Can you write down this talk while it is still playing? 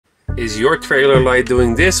Is your trailer light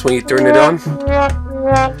doing this when you turn it on?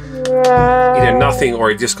 Either nothing or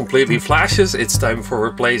it just completely flashes. It's time for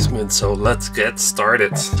replacement, so let's get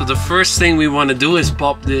started. So the first thing we want to do is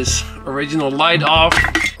pop this original light off.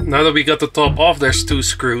 Now that we got the top off, there's two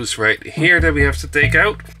screws right here that we have to take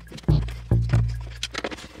out.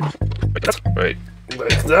 Right,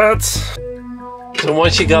 like that. So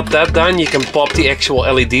once you got that done, you can pop the actual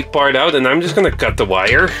LED part out, and I'm just gonna cut the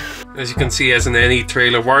wire. As you can see, as in any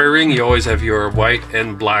trailer wiring, you always have your white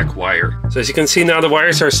and black wire. So as you can see now, the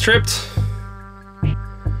wires are stripped.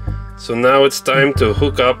 So now it's time to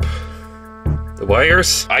hook up the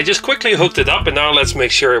wires. I just quickly hooked it up, and now let's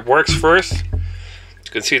make sure it works first.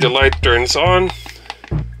 You can see the light turns on.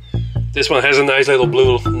 This one has a nice little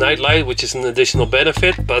blue night light, which is an additional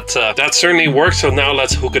benefit, but that certainly works. So now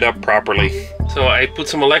let's hook it up properly. So I put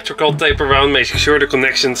some electrical tape around, making sure the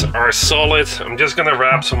connections are solid. I'm just gonna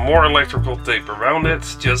wrap some more electrical tape around it,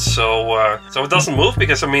 just so it doesn't move,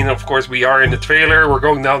 because I mean, of course, we are in the trailer, we're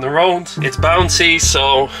going down the road, it's bouncy,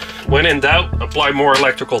 so when in doubt, apply more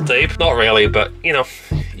electrical tape. Not really, but you know,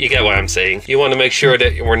 you get what I'm saying. You want to make sure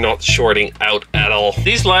that we're not shorting out at all.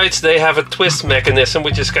 These lights, they have a twist mechanism,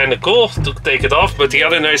 which is kind of cool to take it off, but the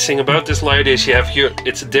other nice thing about this light is you have here,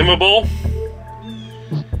 it's dimmable.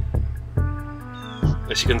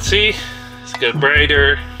 As you can see, it's got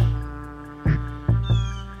brighter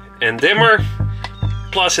and dimmer,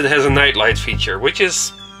 plus it has a night light feature, which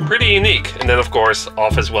is pretty unique, and then of course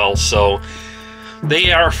off as well. So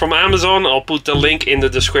they are from Amazon. I'll put the link in the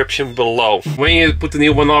description below. When you put the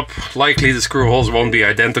new one up, likely the screw holes won't be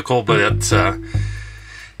identical, but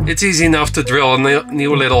it's easy enough to drill a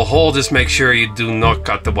new little hole. Just make sure you do not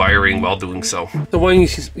cut the wiring while doing so. So when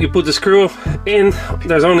you put the screw in,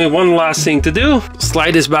 there's only one last thing to do.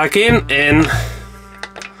 Slide this back in, and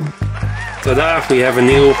ta-da, we have a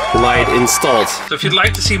new light installed. So if you'd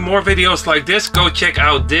like to see more videos like this, go check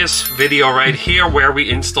out this video right here, where we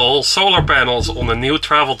install solar panels on a new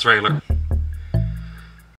travel trailer.